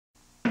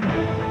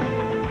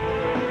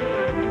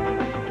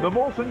The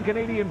Molson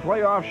Canadian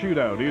Playoff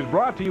Shootout is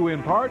brought to you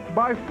in part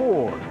by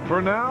Ford, for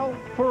now,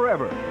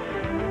 forever.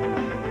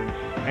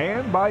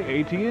 And by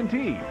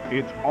AT&T.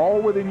 It's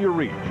all within your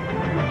reach.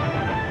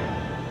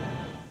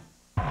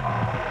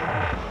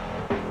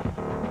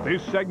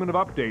 This segment of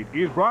Update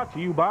is brought to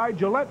you by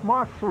Gillette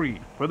Mach 3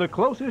 for the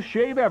closest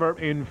shave ever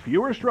in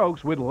fewer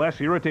strokes with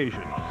less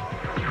irritation.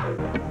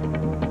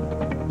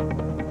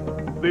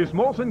 This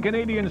Molson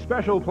Canadian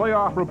Special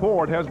Playoff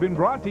Report has been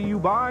brought to you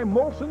by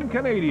Molson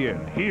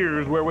Canadian.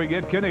 Here's where we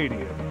get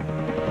Canadian.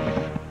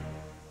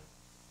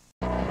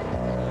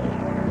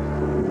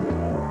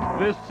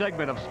 This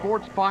segment of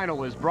Sports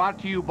Final is brought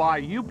to you by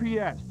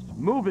UPS,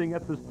 moving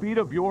at the speed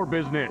of your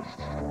business.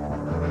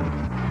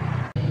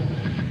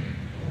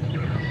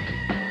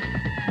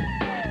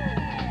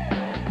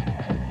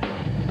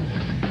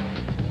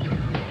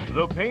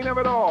 The pain of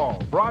it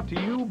all, brought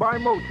to you by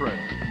Motrin.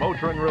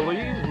 Motrin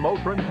relieves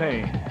Motrin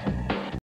pain.